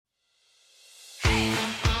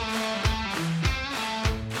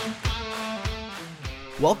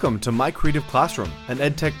Welcome to My Creative Classroom, an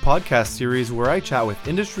EdTech podcast series where I chat with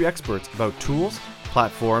industry experts about tools,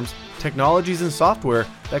 platforms, technologies, and software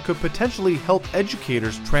that could potentially help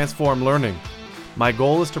educators transform learning. My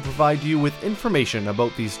goal is to provide you with information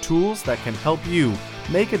about these tools that can help you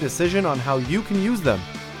make a decision on how you can use them.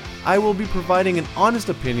 I will be providing an honest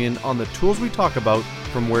opinion on the tools we talk about,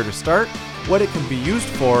 from where to start, what it can be used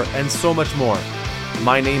for, and so much more.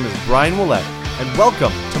 My name is Brian Willett, and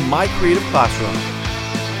welcome to My Creative Classroom.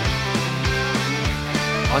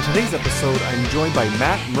 On today's episode, I'm joined by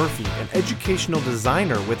Matt Murphy, an educational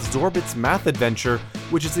designer with Zorbit's Math Adventure,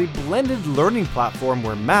 which is a blended learning platform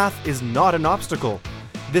where math is not an obstacle.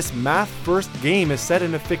 This math-first game is set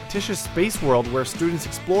in a fictitious space world where students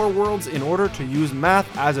explore worlds in order to use math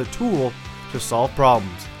as a tool to solve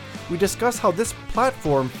problems. We discuss how this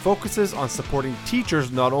platform focuses on supporting teachers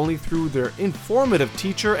not only through their informative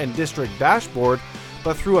teacher and district dashboard,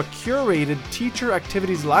 but through a curated teacher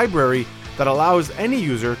activities library that allows any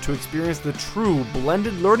user to experience the true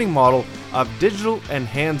blended learning model of digital and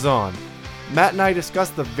hands-on. Matt and I discuss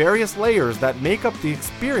the various layers that make up the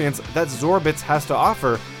experience that Zorbits has to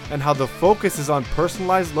offer, and how the focus is on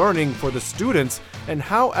personalized learning for the students, and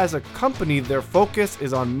how as a company their focus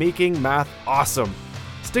is on making math awesome.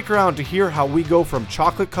 Stick around to hear how we go from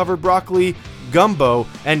chocolate-covered broccoli, gumbo,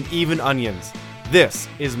 and even onions. This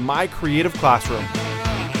is My Creative Classroom.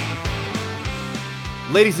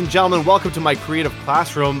 Ladies and gentlemen, welcome to My Creative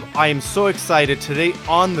Classroom. I am so excited. Today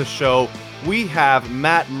on the show, we have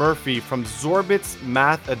Matt Murphy from Zorbit's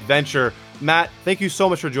Math Adventure. Matt, thank you so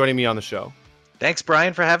much for joining me on the show. Thanks,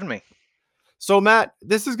 Brian, for having me. So Matt,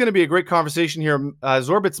 this is going to be a great conversation here.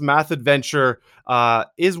 Zorbit's Math Adventure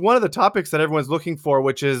is one of the topics that everyone's looking for,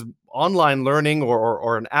 which is online learning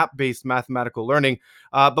or an app-based mathematical learning.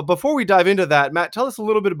 But before we dive into that, Matt, tell us a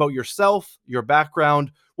little bit about yourself, your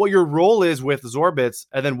background, what your role is with Zorbits,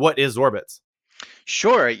 and then what is Zorbits?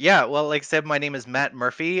 Sure. Yeah. Well, like I said, my name is Matt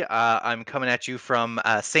Murphy. I'm coming at you from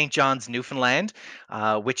St. John's, Newfoundland,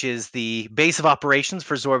 which is the base of operations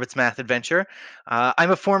for Zorbit's Math Adventure. I'm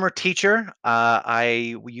a former teacher.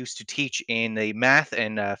 I used to teach in the math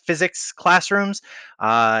and physics classrooms,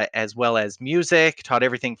 as well as music. Taught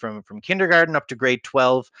everything from kindergarten up to grade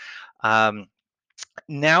 12. Um,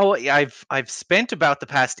 Now I've spent about the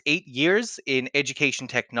past 8 years in education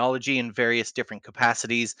technology in various different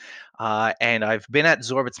capacities, and I've been at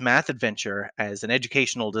Zorbit's Math Adventure as an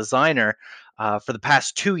educational designer for the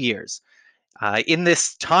past 2 years. In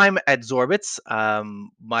this time at Zorbits,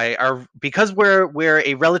 because we're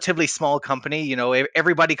a relatively small company,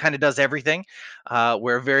 everybody kind of does everything.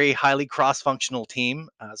 We're a very highly cross-functional team.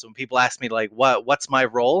 So when people ask me like, what's my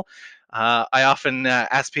role? I often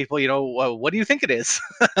ask people, well, what do you think it is?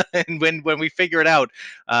 And when we figure it out,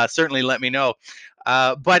 certainly let me know.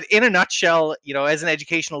 But in a nutshell, as an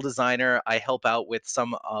educational designer, I help out with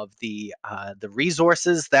some of the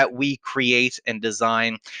resources that we create and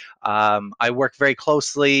design. I work very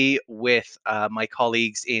closely with my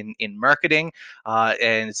colleagues in marketing,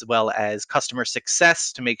 and as well as customer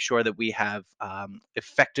success to make sure that we have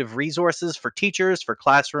effective resources for teachers, for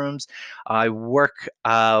classrooms. I work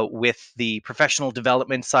with the professional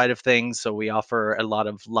development side of things, so we offer a lot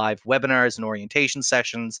of live webinars and orientation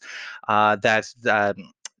sessions that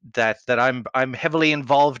I'm heavily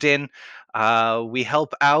involved in. We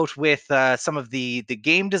help out with some of the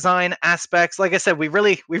game design aspects. Like I said, we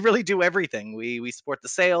really do everything. We support the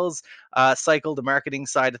sales cycle, the marketing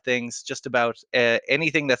side of things, just about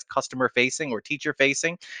anything that's customer facing or teacher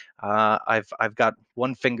facing. I've got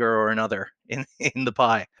one finger or another in the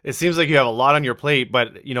pie. It seems like you have a lot on your plate, but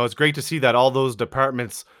it's great to see that all those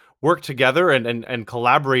departments work together and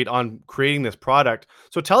collaborate on creating this product.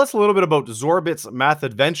 So tell us a little bit about Zorbit's Math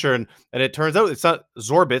Adventure, and it turns out it's not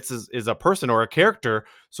Zorbits is a person or a character.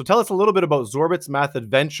 So tell us a little bit about Zorbit's Math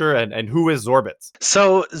Adventure and who is Zorbits?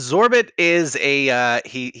 So Zorbit is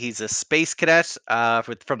he's a space cadet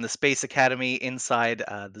from the Space Academy inside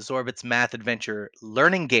the Zorbit's Math Adventure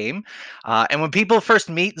learning game. And when people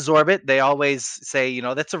first meet Zorbit, they always say,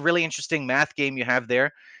 that's a really interesting math game you have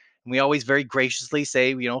there. And we always very graciously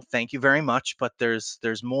say, thank you very much, but there's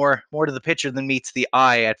more to the picture than meets the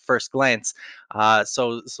eye at first glance.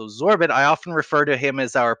 So Zorbit, I often refer to him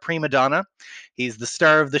as our prima donna. He's the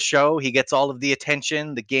star of the show. He gets all of the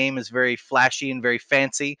attention. The game is very flashy and very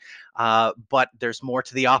fancy, but there's more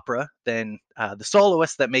to the opera than the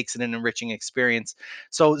soloist that makes it an enriching experience.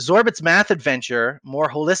 So Zorbit's Math Adventure, more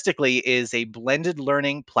holistically, is a blended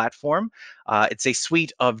learning platform. It's a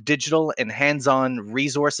suite of digital and hands-on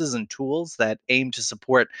resources and tools that aim to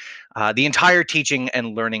support the entire teaching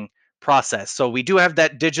and learning process. So we do have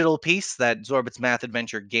that digital piece, that Zorbit's Math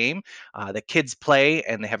Adventure game that kids play,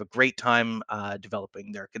 and they have a great time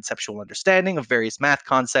developing their conceptual understanding of various math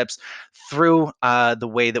concepts through the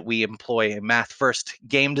way that we employ a math first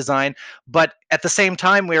game design. But at the same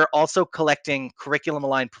time, we are also collecting curriculum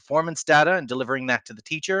aligned performance data and delivering that to the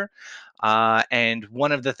teacher. And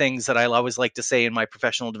one of the things that I always like to say in my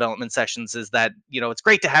professional development sessions is that, it's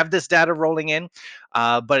great to have this data rolling in,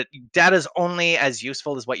 but data is only as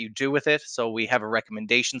useful as what you do with it. So we have a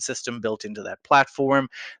recommendation system built into that platform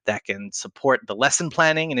that can support the lesson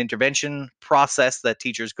planning and intervention process that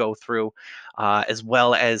teachers go through, as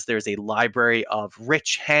well as there's a library of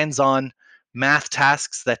rich hands-on math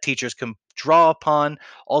tasks that teachers can draw upon,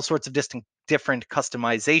 all sorts of different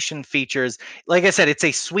customization features. Like I said, it's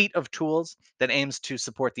a suite of tools that aims to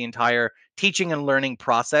support the entire teaching and learning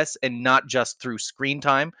process, and not just through screen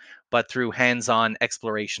time, but through hands-on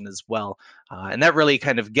exploration as well. And that really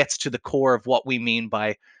kind of gets to the core of what we mean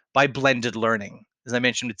by blended learning. As I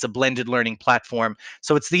mentioned, it's a blended learning platform.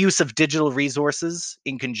 So it's the use of digital resources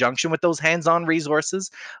in conjunction with those hands-on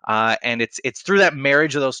resources, and it's through that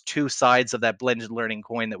marriage of those two sides of that blended learning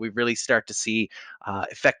coin that we really start to see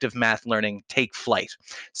effective math learning take flight.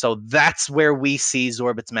 So that's where we see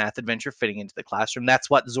Zorbit's Math Adventure fitting into the classroom. That's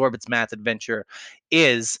what Zorbit's Math Adventure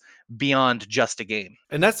is, beyond just a game.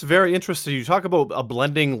 And that's very interesting. You talk about a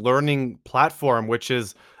blending learning platform, which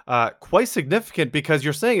is quite significant because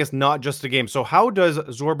you're saying it's not just a game. So, how does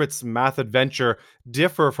Zorbit's Math Adventure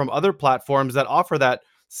differ from other platforms that offer that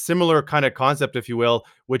similar kind of concept, if you will,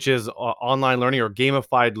 which is online learning or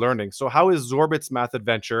gamified learning? So, how is Zorbit's Math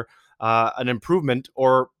Adventure an improvement,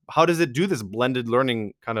 or how does it do this blended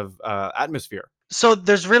learning kind of atmosphere? So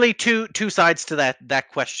there's really two sides to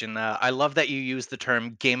that question. I love that you use the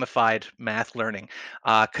term gamified math learning,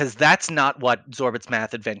 because that's not what Zorbit's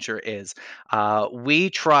Math Adventure is. We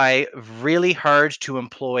try really hard to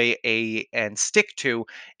employ a and stick to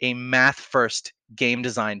a math first game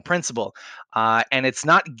design principle, and it's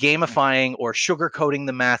not gamifying or sugarcoating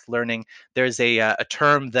the math learning. There's a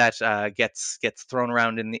term that gets thrown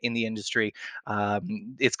around in the industry.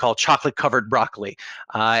 It's called chocolate covered broccoli,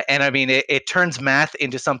 and I mean, it turns math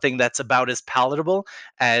into something that's about as palatable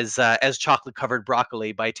as chocolate covered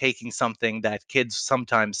broccoli, by taking something that kids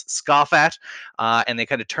sometimes scoff at, and they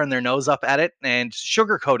kind of turn their nose up at it, and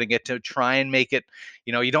sugarcoating it to try and make it,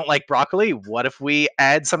 you don't like broccoli. What if we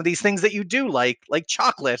add some of these things that you do like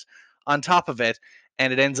chocolate, on top of it,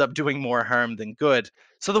 and it ends up doing more harm than good.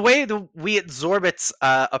 So the way we at Zorbits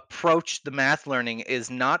approach the math learning is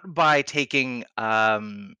not by taking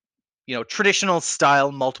traditional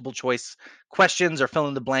style multiple choice questions or fill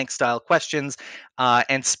in the blank style questions,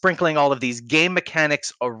 and sprinkling all of these game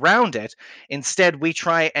mechanics around it. Instead, we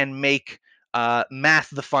try and make math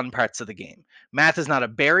the fun parts of the game. Math is not a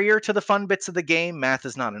barrier to the fun bits of the game. Math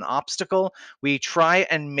is not an obstacle. We try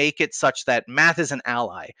and make it such that math is an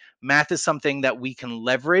ally. Math is something that we can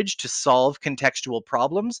leverage to solve contextual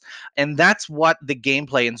problems. And that's what the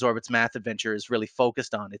gameplay in Zorbit's Math Adventure is really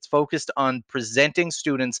focused on. It's focused on presenting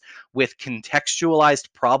students with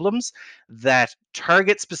contextualized problems that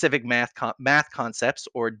target specific math concepts,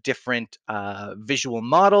 or different visual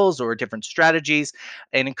models, or different strategies,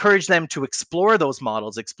 and encourage them to explore those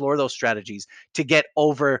models, explore those strategies to get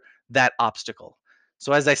over that obstacle.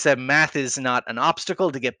 So, as I said, math is not an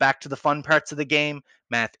obstacle to get back to the fun parts of the game.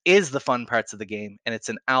 Math is the fun parts of the game, and it's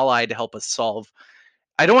an ally to help us solve,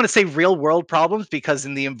 I don't want to say real world problems, because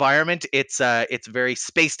in the environment it's very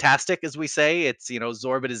space tastic, as we say. It's,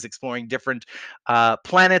 Zorbit is exploring different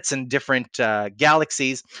planets and different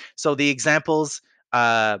galaxies. So the examples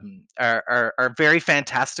are very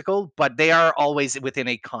fantastical, but they are always within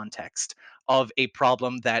a context of a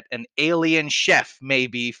problem that an alien chef may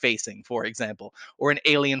be facing, for example, or an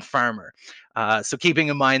alien farmer. So keeping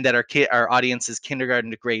in mind that our audience is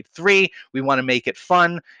kindergarten to grade 3, we want to make it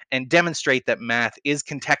fun and demonstrate that math is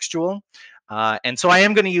contextual. And so I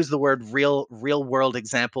am going to use the word real world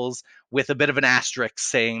examples, with a bit of an asterisk,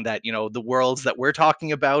 saying that, the worlds that we're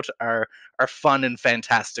talking about are fun and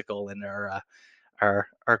fantastical, and are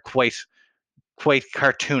quite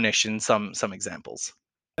cartoonish in some examples.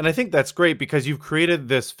 And I think that's great because you've created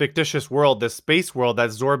this fictitious world, this space world that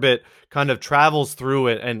Zorbit kind of travels through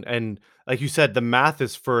it, and like you said, the math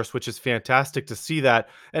is first, which is fantastic to see that.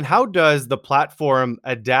 And how does the platform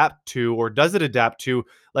adapt to, or does it adapt to,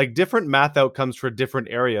 like different math outcomes for different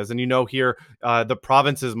areas? And here, the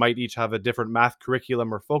provinces might each have a different math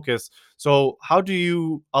curriculum or focus. So how do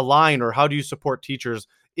you align, or how do you support teachers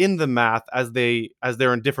in the math as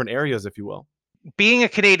they're in different areas, if you will? Being a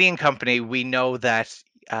Canadian company, we know that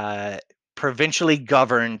uh, provincially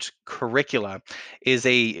governed curricula is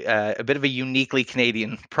a bit of a uniquely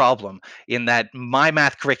Canadian problem in that my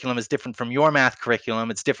math curriculum is different from your math curriculum.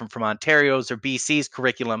 It's different from Ontario's or BC's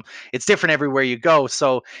curriculum. It's different everywhere you go.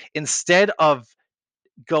 So instead of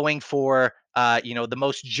going for the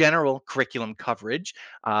most general curriculum coverage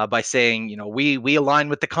by saying we align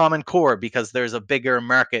with the Common Core because there's a bigger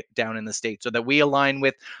market down in the states, or that we align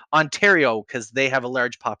with Ontario because they have a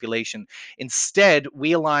large population. Instead,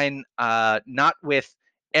 we align not with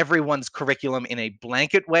everyone's curriculum in a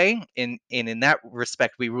blanket way. In that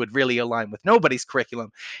respect, we would really align with nobody's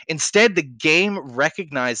curriculum. Instead, the game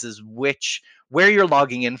recognizes where you're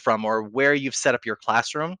logging in from, or where you've set up your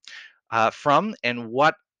classroom from, and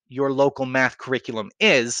what your local math curriculum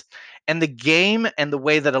is. And the game and the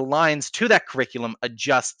way that aligns to that curriculum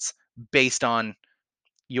adjusts based on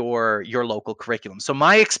your local curriculum. So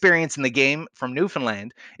my experience in the game from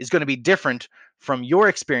Newfoundland is going to be different from your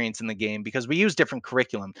experience in the game because we use different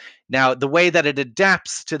curriculum. Now, the way that it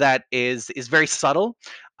adapts to that is very subtle.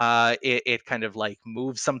 It kind of like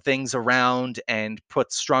moves some things around and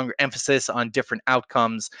puts stronger emphasis on different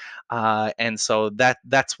outcomes, and so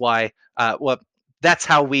that's why that's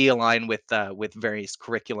how we align with various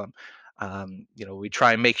curriculum. We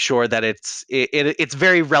try and make sure that it's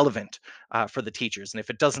very relevant for the teachers. And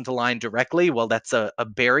if it doesn't align directly, well, that's a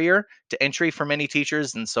barrier to entry for many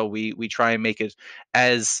teachers. And so we try and make it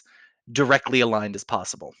as directly aligned as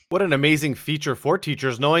possible. What an amazing feature for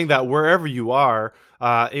teachers, knowing that wherever you are,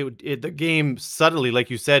 the game subtly,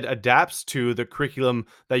 like you said, adapts to the curriculum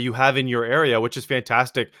that you have in your area, which is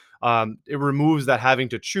fantastic. It removes that having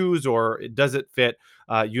to choose, or it does it fit.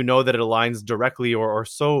 You know that it aligns directly or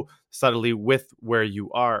so subtly with where you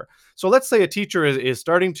are. So let's say a teacher is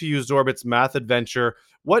starting to use Zorbit's Math Adventure.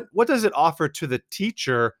 What does it offer to the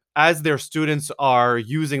teacher as their students are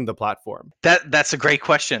using the platform? That's a great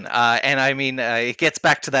question, and I mean, it gets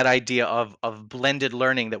back to that idea of blended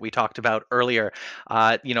learning that we talked about earlier.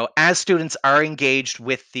 As students are engaged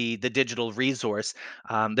with the digital resource,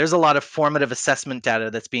 there's a lot of formative assessment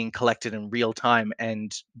data that's being collected in real time,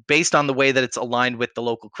 and based on the way that it's aligned with the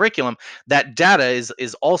local curriculum, that data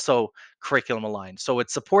is also curriculum aligned. So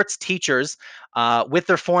it supports teachers with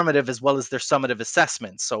their formative as well as their summative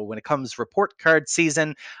assessments. So when it comes report card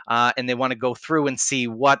season, and they want to go through and see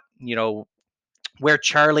where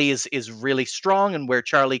Charlie is really strong and where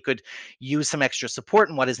Charlie could use some extra support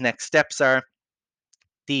and what his next steps are.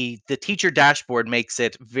 The teacher dashboard makes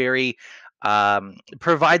it very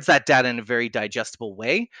provides that data in a very digestible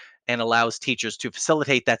way and allows teachers to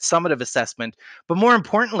facilitate that summative assessment. But more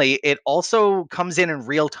importantly, it also comes in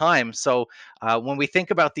real time. So when we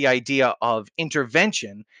think about the idea of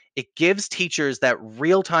intervention, it gives teachers that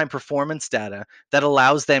real time performance data that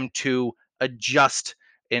allows them to adjust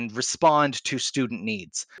and respond to student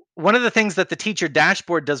needs. One of the things that the teacher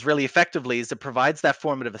dashboard does really effectively is it provides that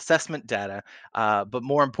formative assessment data, but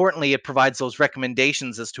more importantly, it provides those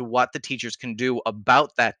recommendations as to what the teachers can do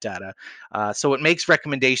about that data. So it makes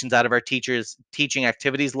recommendations out of our teachers' teaching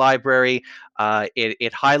activities library.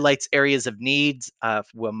 It highlights areas of needs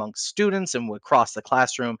amongst students and across the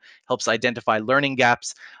classroom, helps identify learning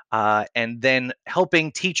gaps, and then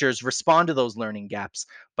helping teachers respond to those learning gaps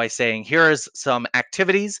by saying, here's some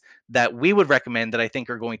activities that we would recommend that I think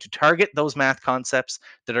are going to target those math concepts,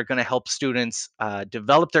 that are going to help students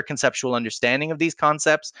develop their conceptual understanding of these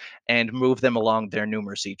concepts and move them along their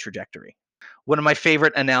numeracy trajectory. One of my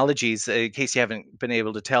favorite analogies, in case you haven't been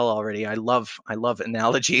able to tell already, I love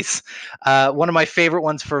analogies. One of my favorite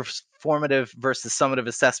ones for formative versus summative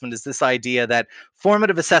assessment is this idea that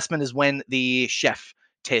formative assessment is when the chef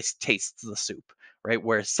tastes the soup, right?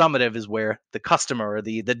 Where summative is where the customer or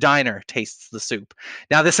the diner tastes the soup.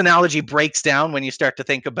 Now, this analogy breaks down when you start to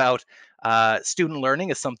think about student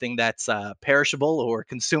learning as something that's perishable or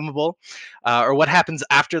consumable, or what happens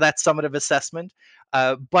after that summative assessment.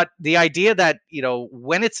 But the idea that,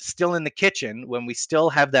 when it's still in the kitchen, when we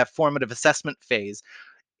still have that formative assessment phase,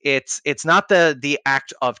 it's not the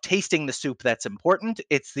act of tasting the soup that's important,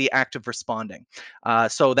 it's the act of responding.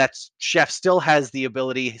 So that chef still has the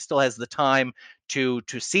ability, he still has the time to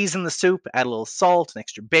season the soup, add a little salt, an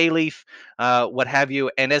extra bay leaf, what have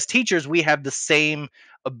you. And as teachers, we have the same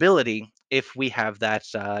ability if we have that,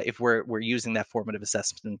 if we're using that formative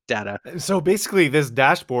assessment data. And so basically, this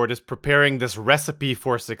dashboard is preparing this recipe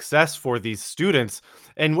for success for these students.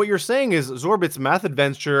 And what you're saying is Zorbit's Math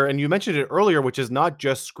Adventure, and you mentioned it earlier, which is not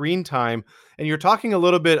just screen time. And you're talking a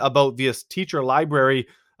little bit about this teacher library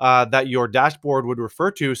that your dashboard would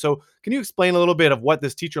refer to. So can you explain a little bit of what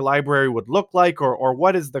this teacher library would look like, or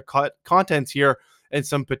what is the contents here and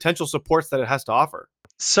some potential supports that it has to offer?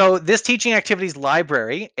 So this teaching activities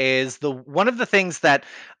library is the one of the things that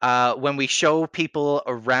when we show people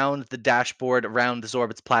around the dashboard, around the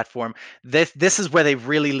Zorbits platform, this is where they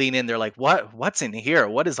really lean in. They're like, what's in here?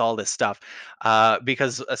 What is all this stuff?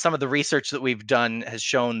 Because some of the research that we've done has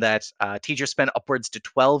shown that teachers spend upwards to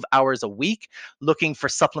 12 hours a week looking for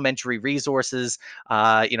supplementary resources,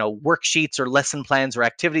 worksheets or lesson plans or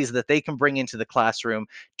activities that they can bring into the classroom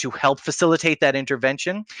to help facilitate that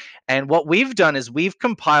intervention. And what we've done is we've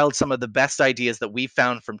compiled some of the best ideas that we've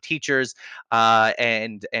found from teachers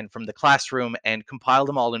and from the classroom, and compiled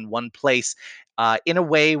them all in one place. In a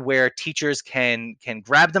way where teachers can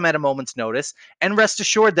grab them at a moment's notice and rest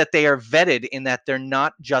assured that they are vetted, in that they're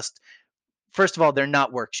not just, first of all, they're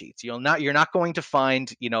not worksheets. You're not going to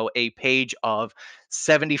find a page of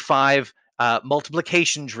 75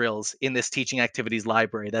 multiplication drills in this teaching activities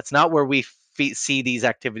library. That's not where we see these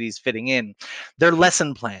activities fitting in. They're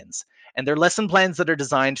lesson plans, and they're lesson plans that are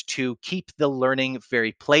designed to keep the learning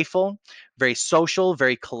very playful, very social,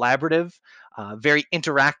 very collaborative, very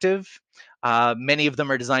interactive. Many of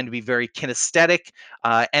them are designed to be very kinesthetic.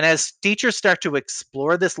 And as teachers start to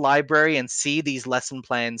explore this library and see these lesson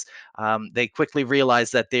plans, they quickly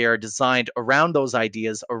realize that they are designed around those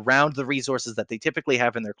ideas, around the resources that they typically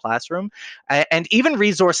have in their classroom, and even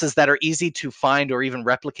resources that are easy to find or even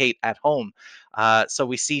replicate at home. So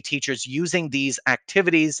we see teachers using these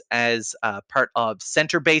activities as part of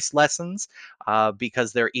center-based lessons,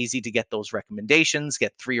 because they're easy to get those recommendations,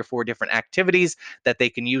 get 3 or 4 different activities that they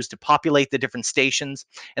can use to populate the different stations,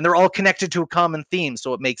 and they're all connected to a common theme,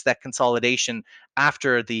 so it makes that consolidation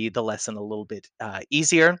after the lesson a little bit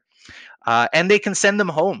easier. And they can send them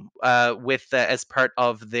home with as part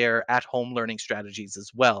of their at-home learning strategies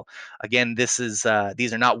as well. Again, these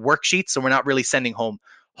are not worksheets, so we're not really sending home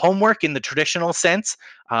homework in the traditional sense.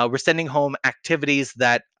 We're sending home activities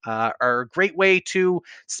that are a great way to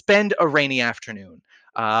spend a rainy afternoon.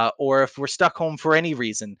 Or if we're stuck home for any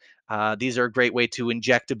reason, these are a great way to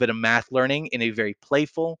inject a bit of math learning in a very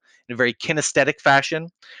playful, in a very kinesthetic fashion.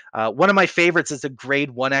 One of my favorites is a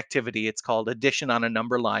grade 1 activity. It's called addition on a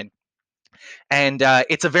number line, and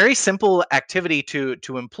it's a very simple activity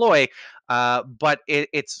to employ, but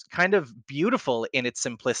it's kind of beautiful in its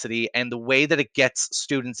simplicity and the way that it gets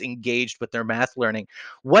students engaged with their math learning.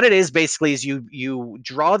 What it is basically is you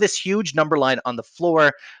draw this huge number line on the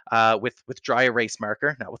floor with dry erase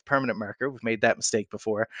marker, not with permanent marker. We've made that mistake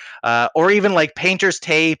before, or even like painter's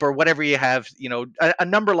tape or whatever you have. A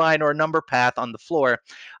number line or a number path on the floor,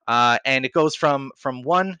 and it goes from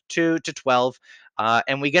 1 to 12.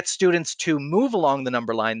 And we get students to move along the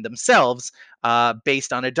number line themselves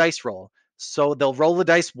based on a dice roll. So they'll roll the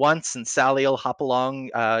dice once, and Sally will hop along.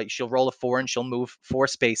 She'll roll a 4, and she'll move 4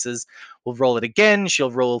 spaces. We'll roll it again. She'll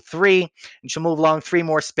roll 3, and she'll move along 3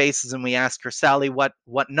 more spaces. And we ask her, Sally, what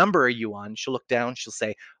number are you on? She'll look down. She'll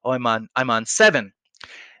say, Oh, I'm on 7.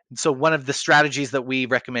 So one of the strategies that we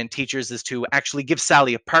recommend teachers is to actually give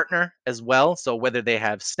Sally a partner as well. So whether they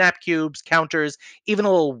have snap cubes, counters, even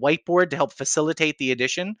a little whiteboard to help facilitate the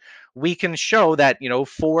addition, we can show that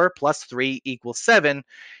 4 plus 3 equals 7.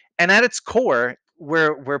 And at its core,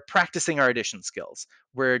 we're practicing our addition skills.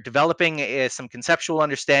 We're developing some conceptual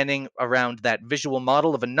understanding around that visual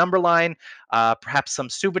model of a number line, perhaps some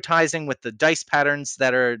subitizing with the dice patterns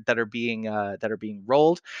that are being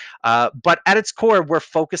rolled. But at its core, we're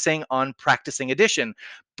focusing on practicing addition.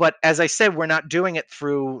 But as I said, we're not doing it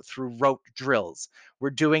through rote drills. We're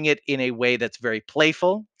doing it in a way that's very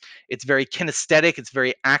playful. It's very kinesthetic. It's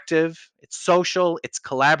very active. It's social. It's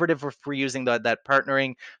collaborative if we're using that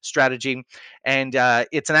partnering strategy. And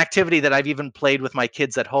it's an activity that I've even played with my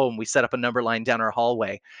kids at home. We set up a number line down our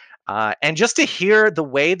hallway. And just to hear the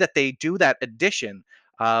way that they do that addition,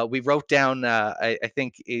 we wrote down, I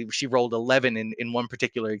think she rolled 11 in one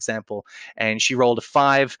particular example, and she rolled a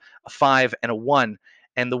 5, and a 1.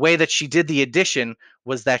 And the way that she did the addition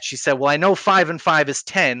was that she said, Well, I know 5 and 5 is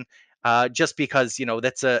 10. Just because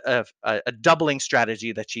that's a doubling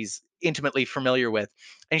strategy that she's intimately familiar with,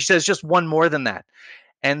 and she says just one more than that.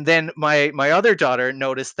 And then my other daughter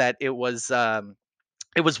noticed that it was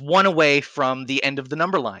one away from the end of the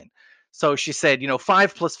number line. So she said,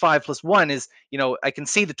 5 plus 1 is, I can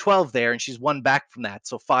see the 12 there, and she's one back from that.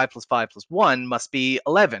 So 5 plus 1 must be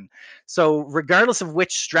 11. So regardless of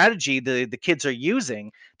which strategy the kids are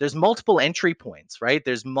using, there's multiple entry points, right?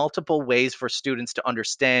 There's multiple ways for students to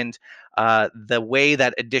understand the way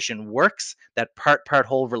that addition works, that part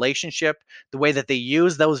whole relationship, the way that they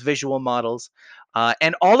use those visual models.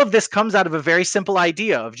 And all of this comes out of a very simple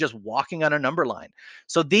idea of just walking on a number line.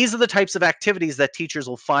 So these are the types of activities that teachers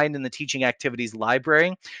will find in the teaching activities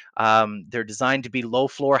library. They're designed to be low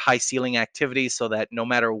floor, high ceiling activities so that no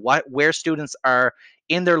matter where students are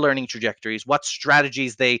in their learning trajectories, what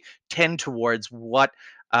strategies they tend towards, what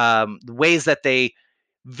ways that they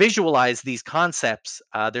visualize these concepts,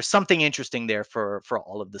 there's something interesting there for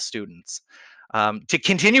all of the students. To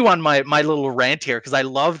continue on my little rant here, because I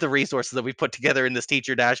love the resources that we put together in this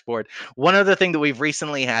teacher dashboard. One other thing that we've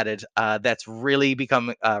recently added that's really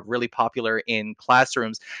become really popular in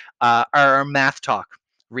classrooms are our Math Talk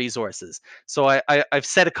resources. So I've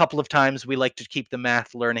said a couple of times we like to keep the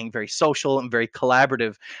math learning very social and very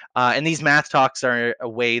collaborative, and these Math Talks are a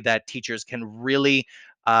way that teachers can really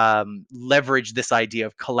leverage this idea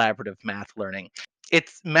of collaborative math learning.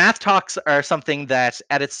 It's Math Talks are something that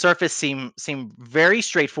at its surface seem very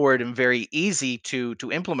straightforward and very easy to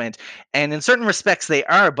implement, and in certain respects they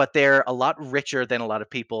are, but they're a lot richer than a lot of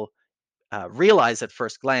people realize at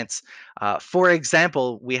first glance. For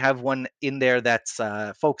example, we have one in there that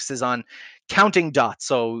focuses on counting dots.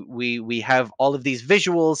 So we have all of these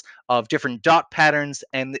visuals of different dot patterns,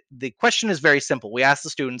 and the question is very simple. We ask the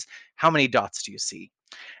students, how many dots do you see?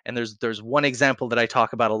 And there's one example that I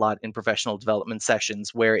talk about a lot in professional development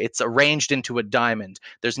sessions where it's arranged into a diamond.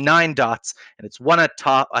 There's 9 dots, and it's one at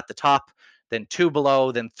the top, then 2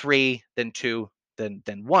 below, then 3, then 2, then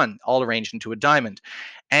 1, all arranged into a diamond.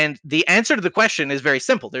 And the answer to the question is very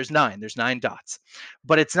simple. There's 9. There's 9 dots.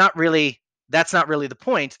 But it's not really that's not really the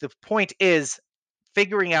point. The point is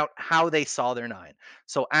figuring out how they saw their 9.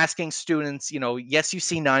 So asking students, yes, you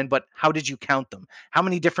see 9, but how did you count them? How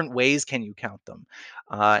many different ways can you count them?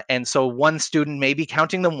 And so one student may be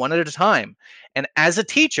counting them one at a time. And as a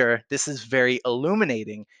teacher, this is very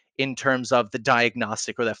illuminating in terms of the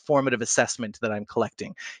diagnostic or that formative assessment that I'm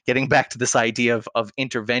collecting. Getting back to this idea of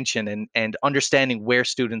intervention and understanding where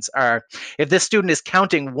students are. If this student is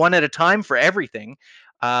counting one at a time for everything,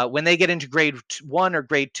 when they get into grade 1 or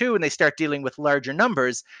grade 2 and they start dealing with larger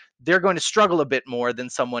numbers, they're going to struggle a bit more than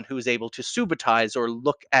someone who's able to subitize or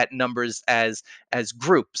look at numbers as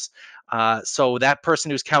groups. So that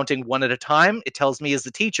person who's counting one at a time, it tells me as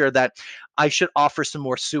the teacher that I should offer some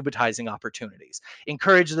more subitizing opportunities.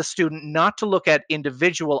 Encourage the student not to look at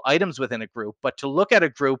individual items within a group, but to look at a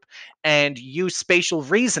group and use spatial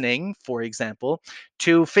reasoning, for example,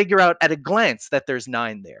 to figure out at a glance that there's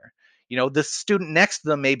 9 there. The student next to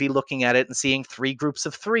them may be looking at it and seeing 3 groups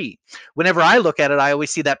of 3. Whenever I look at it, I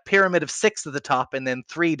always see that pyramid of 6 at the top and then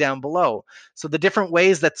 3 down below. So the different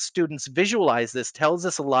ways that students visualize this tells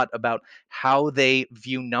us a lot about how they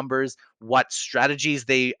view numbers, what strategies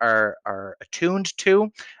they are attuned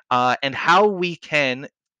to, and how we can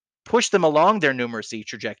push them along their numeracy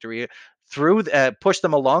trajectory push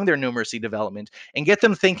them along their numeracy development and get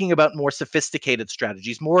them thinking about more sophisticated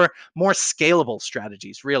strategies, more scalable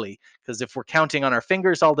strategies, really. Because if we're counting on our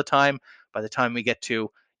fingers all the time, by the time we get to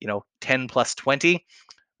 10 plus 20,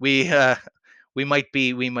 we we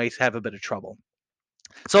might have a bit of trouble.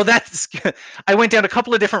 So that's I went down a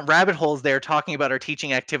couple of different rabbit holes there talking about our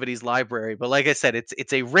teaching activities library, but like I said,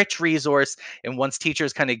 it's a rich resource, and once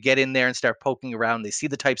teachers kind of get in there and start poking around, they see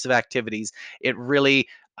the types of activities, it really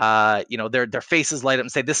their faces light up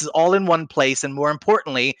and say this is all in one place, and more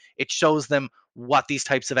importantly, it shows them what these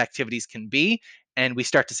types of activities can be, and we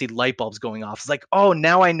start to see light bulbs going off. It's like, oh,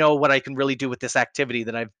 now I know what I can really do with this activity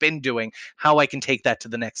that I've been doing, how I can take that to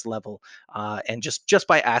the next level, and just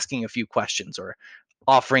by asking a few questions or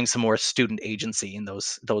offering some more student agency in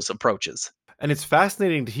those approaches. And it's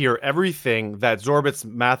fascinating to hear everything that Zorbit's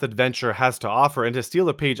Math Adventure has to offer. And to steal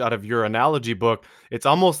a page out of your analogy book, it's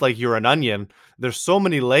almost like you're an onion. There's so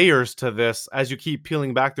many layers to this. As you keep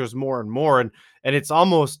peeling back, there's more and more. And it's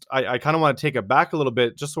almost, I kind of want to take it back a little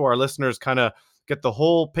bit just so our listeners kind of get the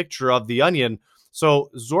whole picture of the onion.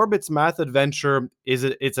 So Zorbit's Math Adventure,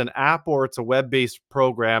 it's an app or it's a web-based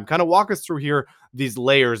program? Kind of walk us through here these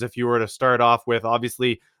layers if you were to start off with,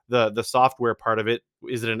 obviously, the software part of it.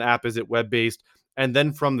 Is it an app? Is it web-based? And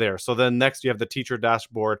then from there, so then next you have the teacher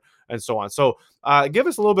dashboard and so on. So give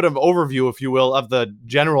us a little bit of overview, if you will, of the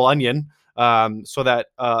general onion, so that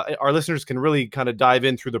our listeners can really kind of dive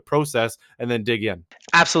in through the process and then dig in.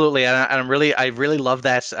 Absolutely, and I really love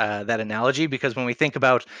that analogy, because when we think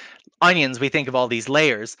about onions, we think of all these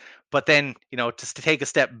layers, but then, just to take a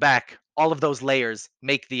step back, all of those layers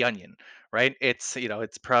make the onion, right? It's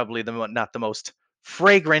probably not the most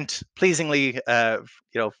fragrantly pleasing,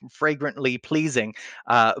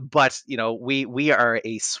 but we are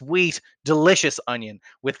a sweet, delicious onion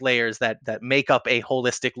with layers that make up a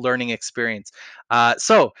holistic learning experience.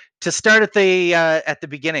 So to start at the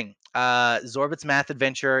beginning, Zorbit's Math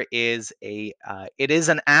Adventure is it is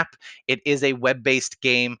an app. It is a web-based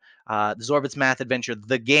game. Zorbit's Math Adventure,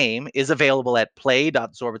 the game, is available at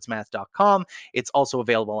play.zorbitsmath.com. It's also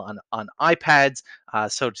available on iPads.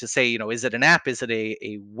 So to say, is it an app? Is it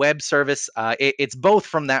a web service? It's both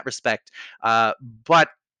from that respect. But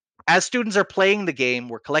as students are playing the game,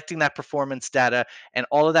 we're collecting that performance data, and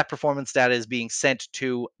all of that performance data is being sent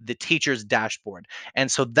to the teacher's dashboard.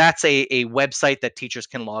 And so that's a website that teachers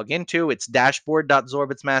can log into. It's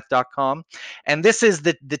dashboard.zorbitsmath.com. And this is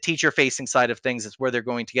the teacher facing side of things. It's where they're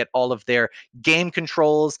going to get all of their game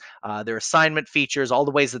controls, their assignment features, all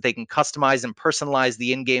the ways that they can customize and personalize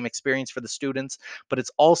the in game experience for the students. But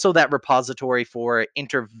it's also that repository for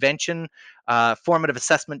intervention, formative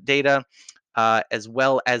assessment data, as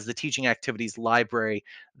well as the teaching activities library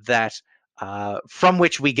that from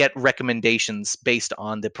which we get recommendations based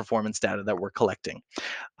on the performance data that we're collecting.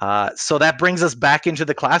 So that brings us back into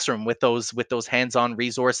the classroom with those hands-on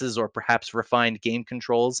resources or perhaps refined game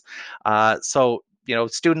controls. So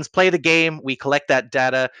students play the game, we collect that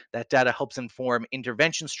data. That data helps inform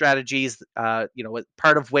intervention strategies,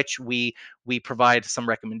 part of which we provide some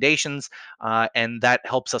recommendations, and that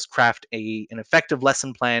helps us craft an effective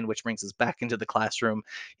lesson plan, which brings us back into the classroom.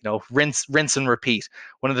 Rinse and repeat.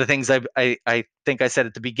 One of the things I think I said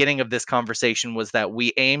at the beginning of this conversation was that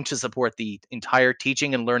we aim to support the entire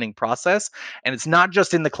teaching and learning process. And it's not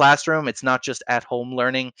just in the classroom, it's not just at home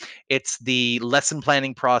learning, it's the lesson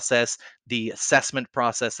planning process, the assessment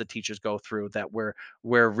process that teachers go through that we're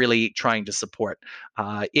really trying to support.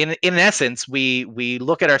 In essence, we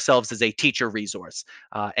look at ourselves as a teacher resource,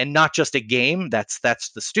 and not just a game. That's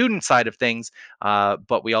the student side of things,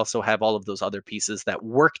 but we also have all of those other pieces that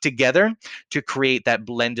work together to create that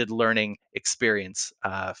blended learning experience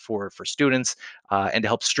for students, and to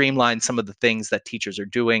help streamline some of the things that teachers are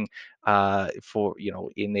doing for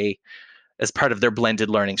in a as part of their blended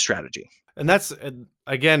learning strategy. And that's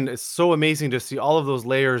again, it's so amazing to see all of those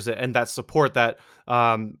layers and that support, that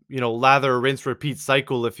lather, rinse, repeat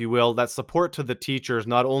cycle, if you will, that support to the teachers,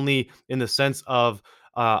 not only in the sense of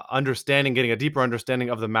understanding, getting a deeper understanding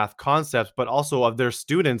of the math concepts, but also of their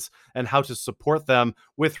students and how to support them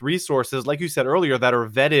with resources, like you said earlier, that are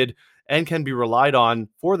vetted and can be relied on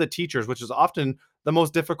for the teachers, which is often the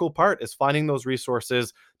most difficult part, is finding those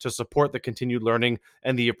resources to support the continued learning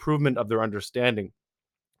and the improvement of their understanding.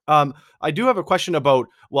 I do have a question about,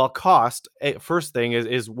 well, cost. First thing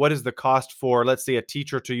is what is the cost for, let's say, a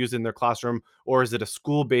teacher to use in their classroom, or is it a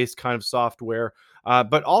school-based kind of software?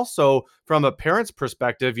 But also from a parent's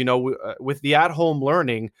perspective, with the at-home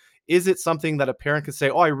learning, is it something that a parent could say,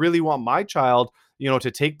 oh, I really want my child,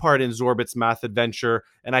 to take part in Zorbit's Math Adventure,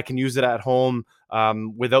 and I can use it at home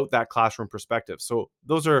without that classroom perspective? So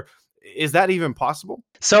is that even possible?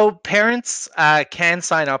 So parents can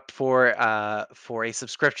sign up for a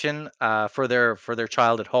subscription for their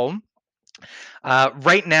child at home.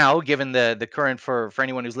 Right now, given the current, for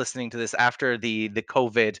anyone who's listening to this after the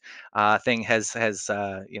COVID thing has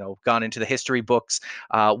gone into the history books,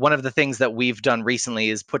 one of the things that we've done recently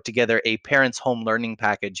is put together a parents' home learning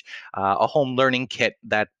package, a home learning kit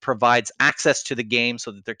that provides access to the game so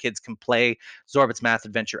that their kids can play Zorbit's Math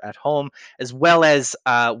Adventure at home, as well as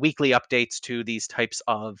weekly updates to these types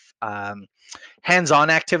of hands-on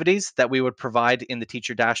activities that we would provide in the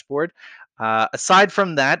teacher dashboard. Aside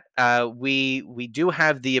from that, we do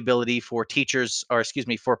have the ability for teachers, or excuse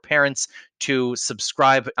me, for parents to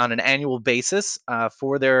subscribe on an annual basis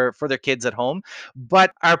for their kids at home.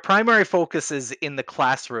 But our primary focus is in the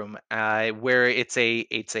classroom, where it's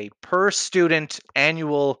a per student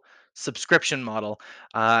annual subscription model.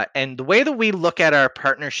 And the way that we look at our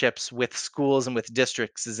partnerships with schools and with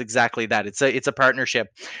districts is exactly that. It's a partnership.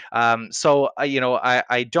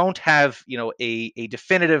 I don't have a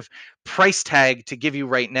definitive price tag to give you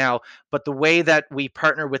right now, but the way that we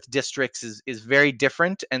partner with districts is very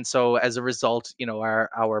different, and so as a result,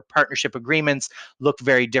 our partnership agreements look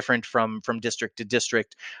very different from district to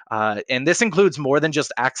district, and this includes more than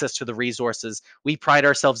just access to the resources. We pride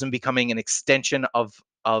ourselves in becoming an extension of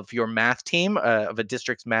your math team, of a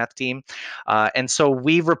district's math team, and so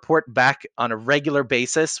we report back on a regular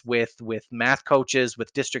basis with math coaches,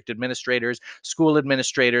 with district administrators, school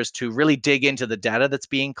administrators, to really dig into the data that's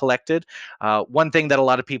being collected. One thing that a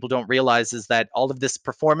lot of people don't realize is that all of this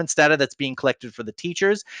performance data that's being collected for the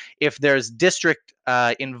teachers, if there's district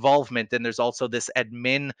involvement, then there's also this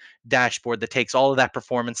admin dashboard that takes all of that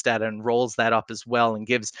performance data and rolls that up as well and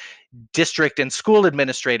gives district and school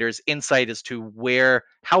administrators insight as to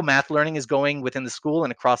how math learning is going within the school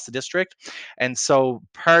and across the district. And so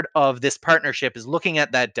part of this partnership is looking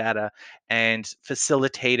at that data and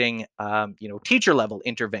facilitating teacher level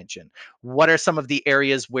intervention. What are some of the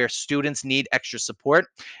areas where students need extra support?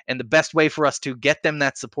 And the best way for us to get them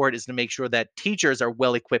that support is to make sure that teachers are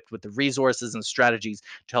well equipped with the resources and strategies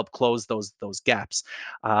to help close those gaps.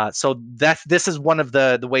 So this is one of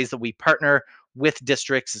the ways that we partner with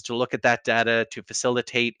districts, is to look at that data to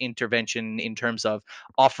facilitate intervention in terms of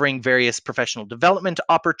offering various professional development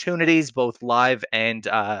opportunities, both live and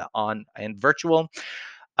on and virtual.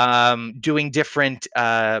 Doing different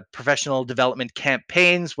professional development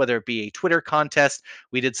campaigns, whether it be a Twitter contest.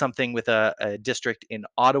 We did something with a district in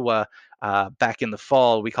Ottawa back in the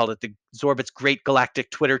fall. We called it the Zorbit's Great Galactic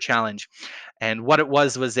Twitter Challenge. And what it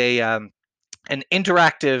was an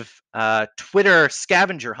interactive Twitter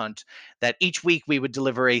scavenger hunt that each week we would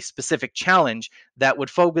deliver a specific challenge that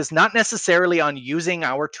would focus not necessarily on using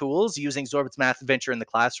our tools, using Zorbit's Math Adventure in the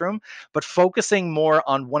classroom, but focusing more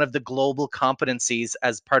on one of the global competencies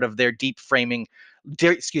as part of their deep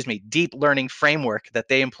learning framework that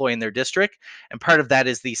they employ in their district. And part of that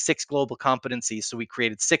is these 6 global competencies. So we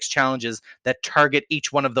created 6 challenges that target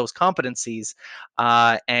each one of those competencies.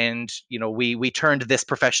 And we turned this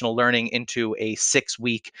professional learning into a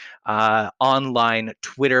 6-week online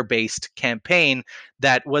Twitter-based campaign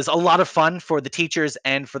that was a lot of fun for the teachers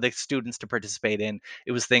and for the students to participate in.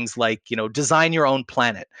 It was things like design your own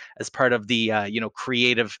planet as part of the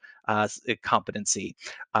creative competency,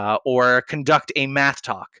 or conduct a math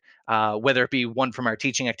talk. Whether it be one from our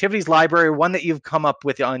teaching activities library or one that you've come up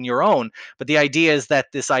with on your own. But the idea is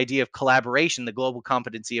that this idea of collaboration, the global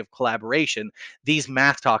competency of collaboration, these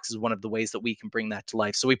math talks is one of the ways that we can bring that to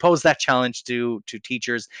life. So we pose that challenge to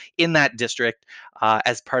teachers in that district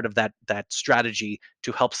as part of that strategy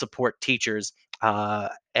to help support teachers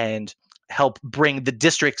and help bring the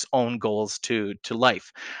district's own goals to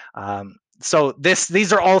life. So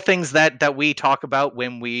these are all things that we talk about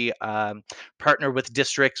when we partner with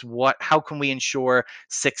districts. How can we ensure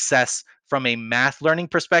success from a math learning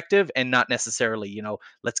perspective, and not necessarily,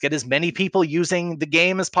 let's get as many people using the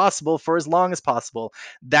game as possible for as long as possible.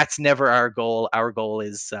 That's never our goal. Our goal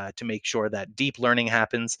is to make sure that deep learning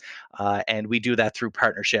happens, and we do that through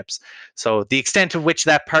partnerships. So the extent to which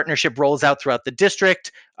that partnership rolls out throughout the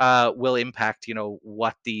district will impact,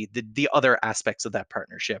 what the other aspects of that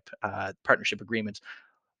partnership agreement,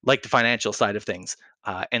 like the financial side of things,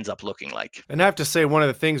 ends up looking like. And I have to say, one of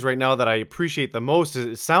the things right now that I appreciate the most is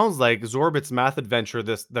it sounds like Zorbit's Math Adventure,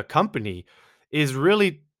 the company, is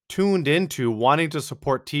really tuned into wanting to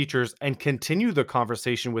support teachers and continue the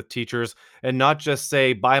conversation with teachers and not just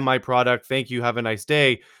say, buy my product, thank you, have a nice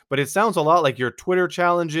day. But it sounds a lot like your Twitter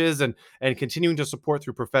challenges and continuing to support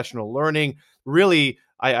through professional learning. Really,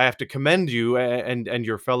 I have to commend you and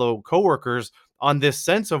your fellow coworkers on this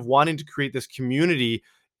sense of wanting to create this community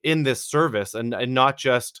in this service and not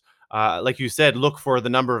just like you said, look for the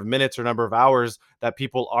number of minutes or number of hours that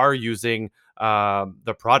people are using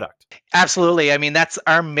the product. Absolutely. I mean, that's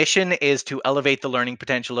our mission, is to elevate the learning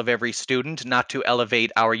potential of every student, not to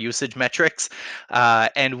elevate our usage metrics.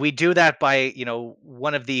 And we do that by,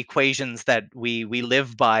 one of the equations that we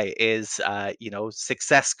live by is,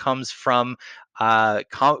 success comes from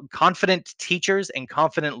confident teachers and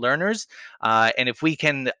confident learners. And if we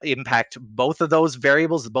can impact both of those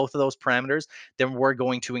variables, both of those parameters, then we're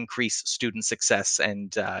going to increase student success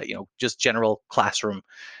and, just general classroom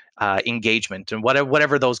engagement, and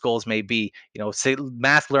whatever those goals may be. Say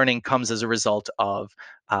math learning comes as a result of,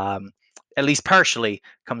 at least partially,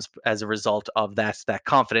 comes as a result of that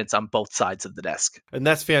confidence on both sides of the desk. And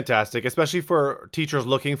that's fantastic, especially for teachers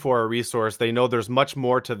looking for a resource. They know there's much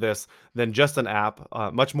more to this than just an app,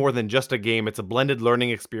 much more than just a game. It's a blended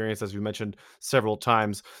learning experience, as we mentioned several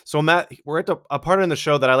times. So, Matt, we're at a part in the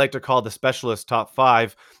show that I like to call the Specialist Top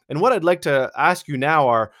 5. And what I'd like to ask you now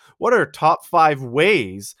are, what are top 5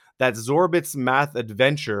 ways that Zorbit's Math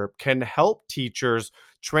Adventure can help teachers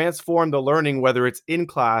transform the learning, whether it's in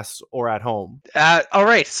class or at home? All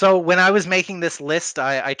right. So when I was making this list,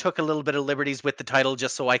 I took a little bit of liberties with the title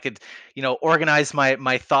just so I could, organize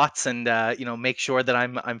my thoughts and make sure that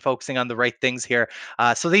I'm focusing on the right things here.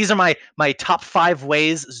 So these are my top 5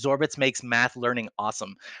 ways Zorbits makes math learning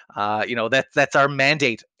awesome. That's our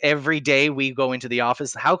mandate. Every day we go into the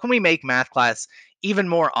office. How can we make math class even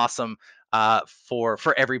more awesome?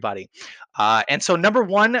 for everybody. And so number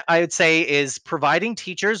one, I would say, is providing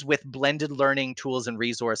teachers with blended learning tools and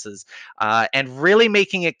resources, and really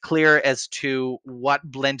making it clear as to what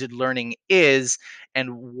blended learning is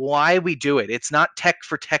and why we do it. It's not tech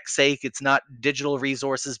for tech's sake. It's not digital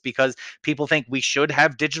resources because people think we should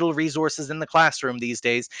have digital resources in the classroom these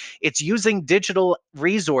days. It's using digital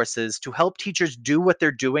resources to help teachers do what they're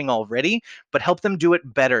doing already, but help them do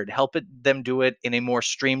it better, to them do it in a more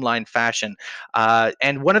streamlined fashion.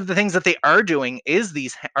 And one of the things that they are doing is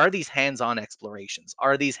these hands-on explorations,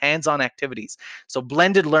 are these hands-on activities. So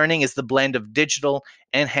blended learning is the blend of digital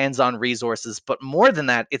and hands-on resources, but more than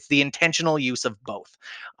that, it's the intentional use of both.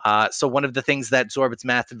 So one of the things that Zorbit's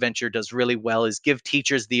Math Adventure does really well is give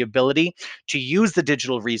teachers the ability to use the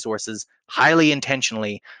digital resources highly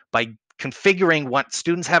intentionally by configuring what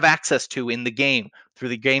students have access to in the game through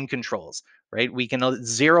the game controls. Right, we can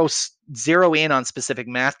zero in on specific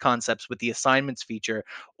math concepts with the assignments feature,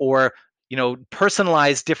 or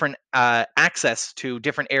personalize different access to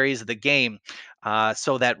different areas of the game,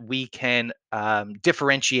 so that we can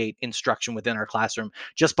differentiate instruction within our classroom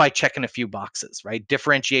just by checking a few boxes. Right,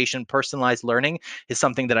 differentiation, personalized learning is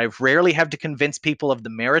something that I rarely have to convince people of the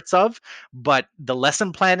merits of, but the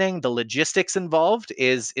lesson planning, the logistics involved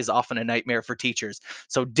is often a nightmare for teachers.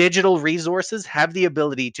 So digital resources have the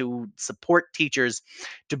ability to support teachers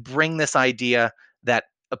to bring this idea that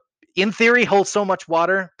in theory holds so much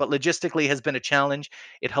water, but logistically has been a challenge.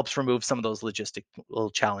 It helps remove some of those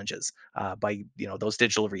logistical challenges by those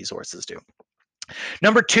digital resources do.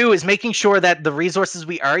 Number two is making sure that the resources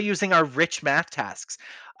we are using are rich math tasks.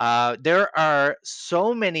 There are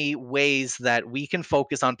so many ways that we can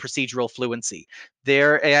focus on procedural fluency.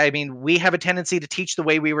 We have a tendency to teach the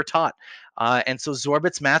way we were taught. And so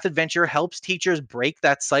Zorbit's Math Adventure helps teachers break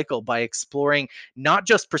that cycle by exploring not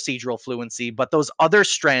just procedural fluency, but those other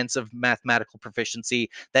strands of mathematical proficiency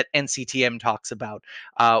that NCTM talks about.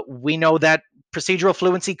 We know that procedural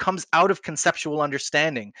fluency comes out of conceptual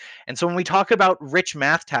understanding. And so when we talk about rich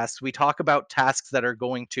math tasks, we talk about tasks that are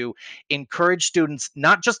going to encourage students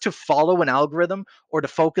not just to follow an algorithm or to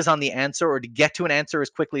focus on the answer or to get to an answer as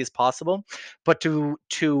quickly as possible, but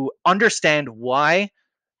to understand why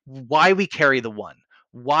we carry the one,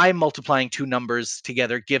 why multiplying two numbers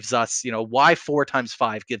together gives us, why 4 times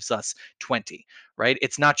 5 gives us 20. Right,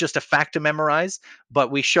 it's not just a fact to memorize,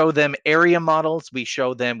 but we show them area models, we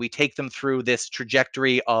take them through this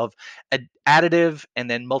trajectory of additive and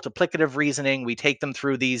then multiplicative reasoning. We take them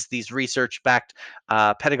through these research backed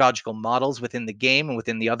pedagogical models within the game and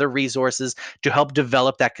within the other resources to help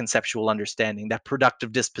develop that conceptual understanding, that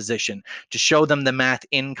productive disposition, to show them the math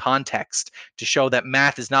in context, to show that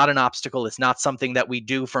math is not an obstacle. It's not something that we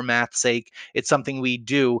do for math's sake. It's something we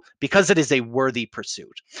do because it is a worthy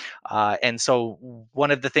pursuit. And so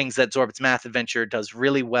one of the things that Zorbit's Math Adventure does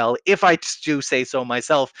really well, if I do say so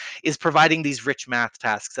myself, is providing these rich math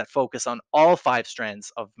tasks that focus on all 5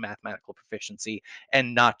 strands of mathematical proficiency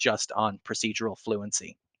and not just on procedural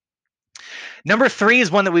fluency. Number 3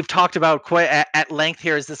 is one that we've talked about quite at length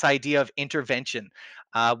here, is this idea of intervention.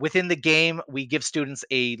 Within the game, we give students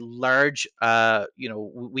a large,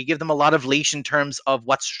 we give them a lot of leash in terms of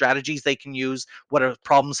what strategies they can use, what are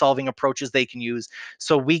problem-solving approaches they can use.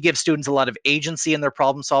 So we give students a lot of agency in their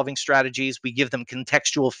problem-solving strategies. We give them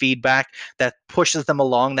contextual feedback that pushes them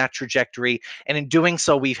along that trajectory. And in doing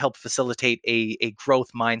so, we've helped facilitate a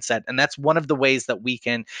growth mindset. And that's one of the ways that we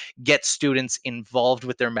can get students involved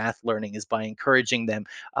with their math learning, is by encouraging them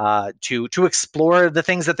to explore the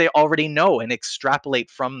things that they already know and extrapolate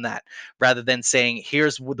from that, rather than saying,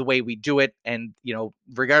 here's the way we do it, and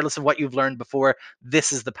regardless of what you've learned before,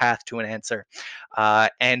 this is the path to an answer.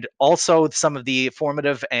 And also some of the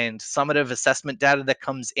formative and summative assessment data that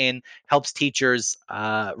comes in helps teachers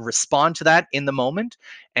respond to that in the moment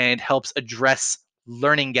and helps address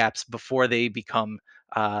learning gaps before they become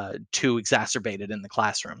too exacerbated in the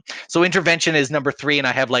classroom. So intervention is number 3, and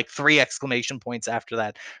I have like 3 exclamation points after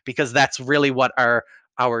that, because that's really what our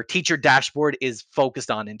teacher dashboard is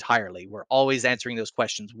focused on entirely. We're always answering those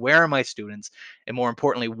questions. Where are my students? And more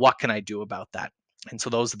importantly, what can I do about that? And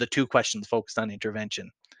so those are the 2 questions focused on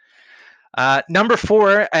intervention. Number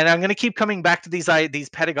 4, and I'm going to keep coming back to these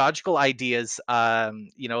pedagogical ideas.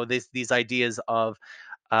 These ideas of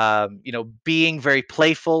being very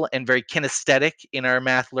playful and very kinesthetic in our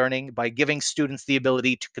math learning by giving students the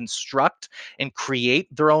ability to construct and create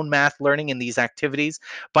their own math learning in these activities,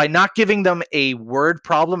 by not giving them a word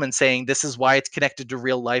problem and saying this is why it's connected to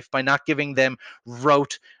real life, by not giving them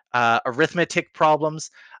rote arithmetic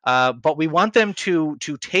problems. But we want them to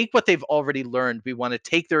take what they've already learned. We want to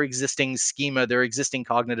take their existing schema, their existing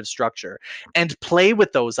cognitive structure, and play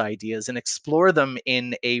with those ideas and explore them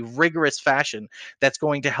in a rigorous fashion that's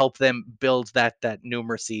going to help them build that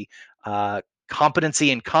numeracy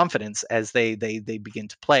competency and confidence as they begin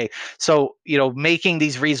to play. So, making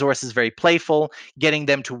these resources very playful, getting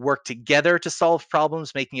them to work together to solve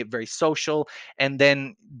problems, making it very social, and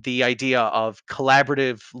then the idea of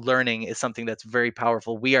collaborative learning is something that's very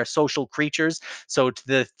powerful. We are social creatures, so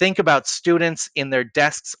to think about students in their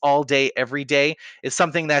desks all day every day is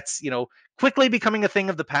something that's quickly becoming a thing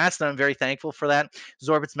of the past, and I'm very thankful for that.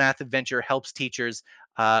 Zorbit's Math Adventure helps teachers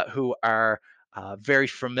who are very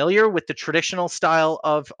familiar with the traditional style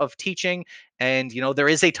of teaching, and there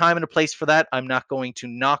is a time and a place for that. I'm not going to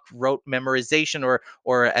knock rote memorization,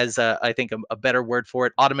 or as I think a better word for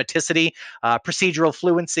it, automaticity, procedural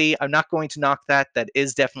fluency. I'm not going to knock that. That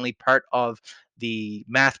is definitely part of the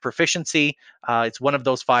math proficiency. It's one of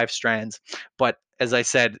those 5 strands, but as I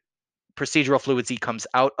said, procedural fluency comes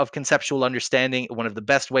out of conceptual understanding. One of the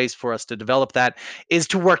best ways for us to develop that is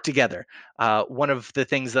to work together. One of the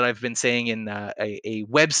things that I've been saying in a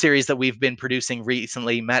web series that we've been producing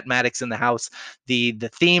recently, Mathematics in the House, the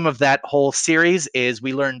theme of that whole series is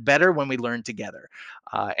we learn better when we learn together.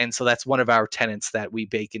 And so that's one of our tenets that we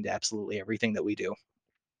bake into absolutely everything that we do.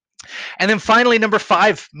 And then finally, number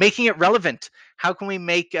 5, making it relevant. How can we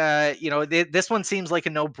make this one seems like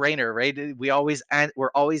a no-brainer, right?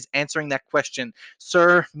 We're always answering that question,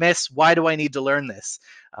 sir, miss, why do I need to learn this?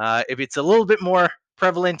 If it's a little bit more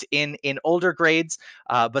prevalent in older grades,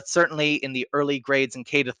 but certainly in the early grades in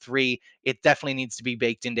K-3, it definitely needs to be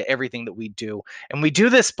baked into everything that we do. And we do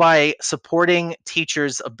this by supporting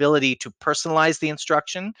teachers' ability to personalize the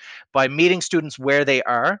instruction, by meeting students where they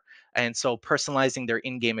are, and so personalizing their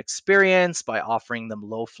in-game experience by offering them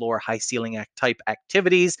low floor, high ceiling type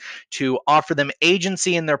activities to offer them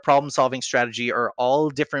agency in their problem solving strategy are all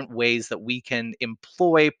different ways that we can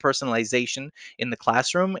employ personalization in the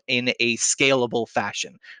classroom in a scalable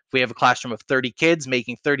fashion. If we have a classroom of 30 kids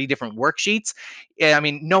making 30 different worksheets, I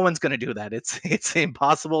mean, no one's going to do that. It's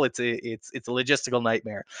impossible. It's a logistical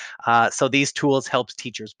nightmare. So these tools help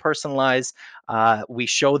teachers personalize. We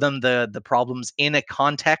show them the problems in a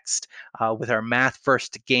context. With our math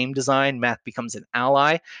first game design, math becomes an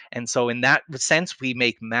ally. And so, in that sense, we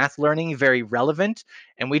make math learning very relevant.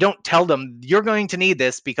 And we don't tell them you're going to need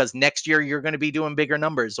this because next year you're going to be doing bigger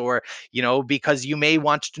numbers, or, because you may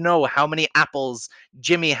want to know how many apples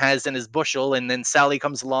Jimmy has in his bushel, and then Sally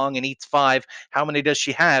comes along and eats 5. How many does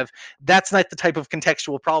she have? That's not the type of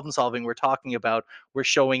contextual problem solving we're talking about. We're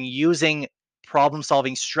showing using problem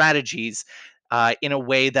solving strategies in a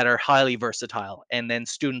way that are highly versatile. And then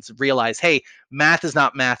students realize, hey, math is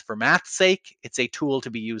not math for math's sake. It's a tool to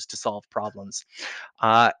be used to solve problems.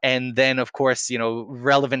 And then, of course,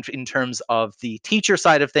 relevant in terms of the teacher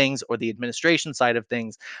side of things or the administration side of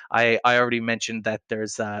things. I already mentioned that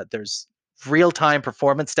there's real-time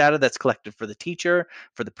performance data that's collected for the teacher,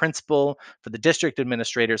 for the principal, for the district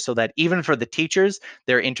administrator, so that even for the teachers,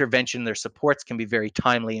 their intervention, their supports can be very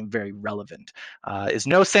timely and very relevant. Is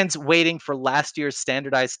no sense waiting for last year's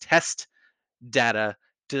standardized test data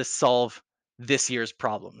to solve this year's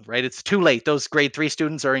problem, right? It's too late. Those grade 3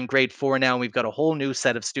 students are in grade 4 now, and we've got a whole new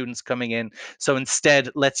set of students coming in. So instead,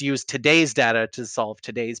 let's use today's data to solve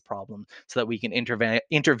today's problem so that we can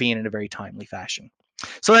intervene in a very timely fashion.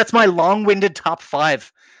 So that's my long-winded top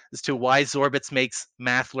 5 as to why Zorbits makes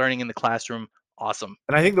math learning in the classroom awesome.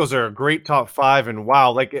 And I think those are a great top 5, and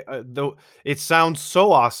wow, like, though it sounds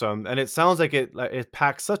so awesome, and it sounds like it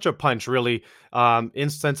packs such a punch, really, in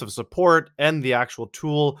sense of support and the actual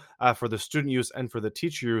tool, for the student use and for the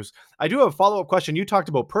teacher use. I do have a follow-up question. You talked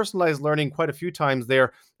about personalized learning quite a few times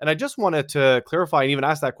there, and I just wanted to clarify and even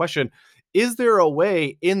ask that question. Is there a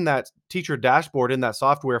way in that teacher dashboard, in that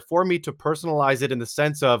software, for me to personalize it in the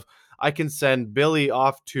sense of I can send Billy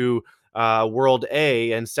off to world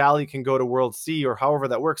A and Sally can go to world C, or however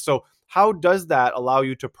that works? So how does that allow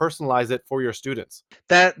you to personalize it for your students?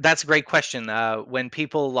 That's a great question. When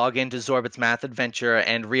people log into Zorbit's Math Adventure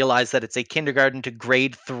and realize that it's a kindergarten to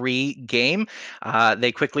grade 3 game,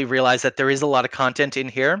 they quickly realize that there is a lot of content in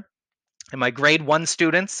here. And my grade 1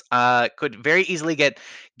 students could very easily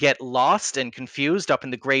get lost and confused up in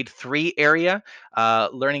the grade 3 area,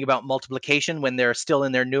 learning about multiplication when they're still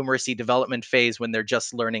in their numeracy development phase, when they're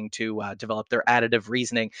just learning to develop their additive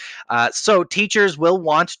reasoning. So teachers will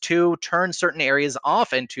want to turn certain areas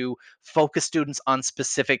off and to focus students on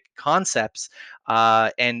specific concepts.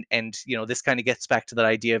 And this kind of gets back to that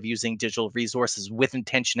idea of using digital resources with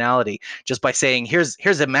intentionality, just by saying,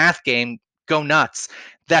 here's a math game, go nuts.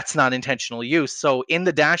 That's not intentional use. So in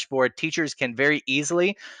the dashboard, teachers can very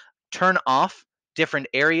easily turn off different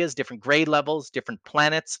areas, different grade levels, different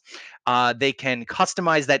planets. They can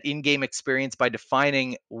customize that in-game experience by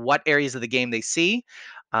defining what areas of the game they see.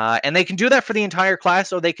 And they can do that for the entire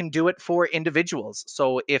class, or they can do it for individuals.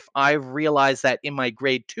 So if I realize that in my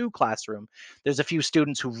grade 2 classroom, there's a few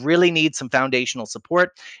students who really need some foundational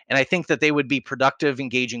support, and I think that they would be productive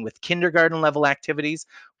engaging with kindergarten level activities,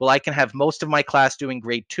 well, I can have most of my class doing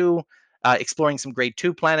grade 2, exploring some grade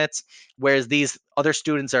 2 planets, whereas these other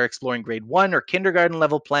students are exploring grade 1 or kindergarten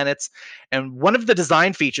level planets. And one of the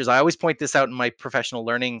design features, I always point this out in my professional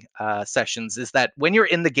learning sessions, is that when you're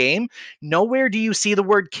in the game, nowhere do you see the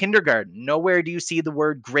word kindergarten, nowhere do you see the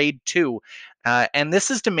word grade 2. And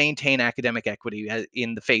this is to maintain academic equity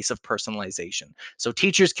in the face of personalization. So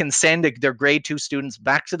teachers can send their grade 2 students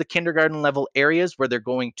back to the kindergarten level areas where they're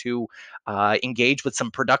going to engage with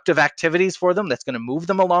some productive activities for them that's going to move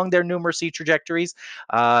them along their numeracy trajectories.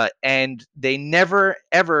 And they never,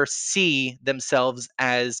 ever see themselves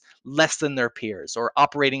as less than their peers or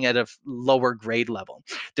operating at a lower grade level.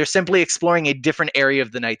 They're simply exploring a different area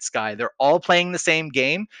of the night sky. They're all playing the same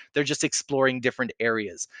game. They're just exploring different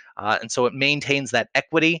areas. And so it maintains that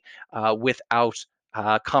equity without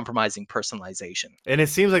compromising personalization. And it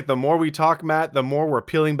seems like the more we talk, Matt, the more we're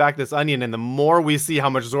peeling back this onion, and the more we see how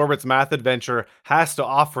much Zorbit's Math Adventure has to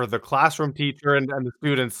offer the classroom teacher and the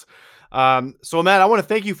students. So, Matt, I want to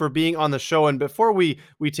thank you for being on the show. And before we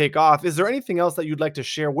take off, is there anything else that you'd like to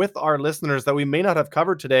share with our listeners that we may not have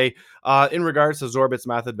covered today in regards to Zorbit's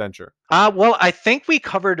Math Adventure? Well, I think we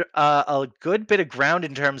covered a good bit of ground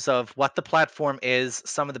in terms of what the platform is,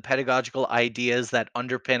 some of the pedagogical ideas that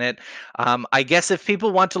underpin it. I guess if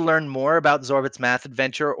people want to learn more about Zorbit's Math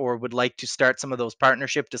Adventure or would like to start some of those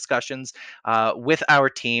partnership discussions with our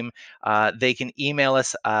team, they can email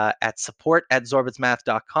us at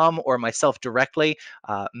support@zorbitsmath.com or myself directly,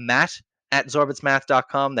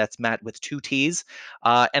 Matt@zorbitsmath.com. That's Matt with 2 T's.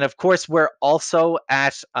 And of course, we're also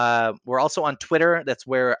on Twitter. That's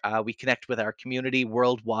where we connect with our community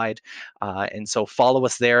worldwide. And so follow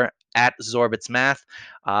us there at Zorbit's Math.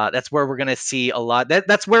 That's where we're going to see a lot.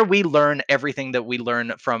 That's where we learn everything that we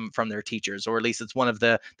learn from their teachers, or at least it's one of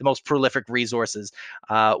the most prolific resources.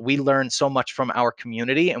 We learn so much from our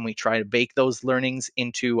community, and we try to bake those learnings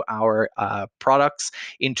into our products,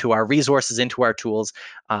 into our resources, into our tools.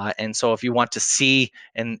 And so if you want to see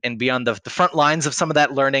and be on the front lines of some of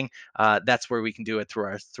that learning, that's where we can do it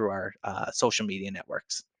through our social media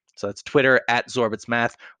networks. So that's Twitter @Zorbit's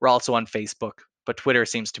Math. We're also on Facebook, but Twitter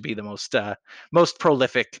seems to be the most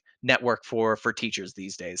prolific network for teachers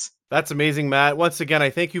these days. That's amazing, Matt. Once again,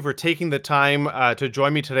 I thank you for taking the time to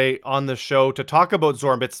join me today on the show to talk about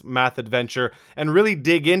Zorbit's Math Adventure and really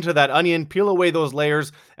dig into that onion, peel away those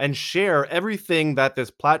layers, and share everything that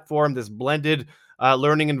this platform, this blended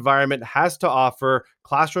learning environment has to offer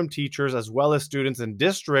classroom teachers as well as students and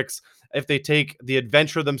districts if they take the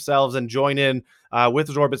adventure themselves and join in with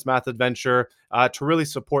Zorbit's Math Adventure to really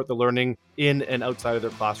support the learning in and outside of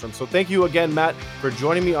their classroom. So thank you again, Matt, for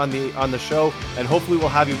joining me on the show, and hopefully we'll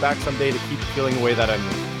have you back someday to keep peeling away that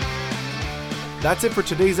onion. That's it for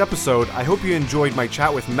today's episode. I hope you enjoyed my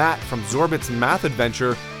chat with Matt from Zorbit's Math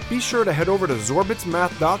Adventure. Be sure to head over to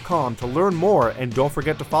zorbitsmath.com to learn more, and don't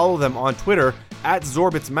forget to follow them on Twitter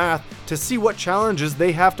 @ZorbitsMath to see what challenges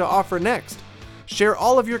they have to offer next. Share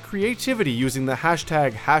all of your creativity using the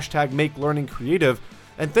hashtag #MakeLearningCreative,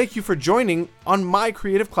 and thank you for joining on My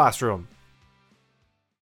Creative Classroom.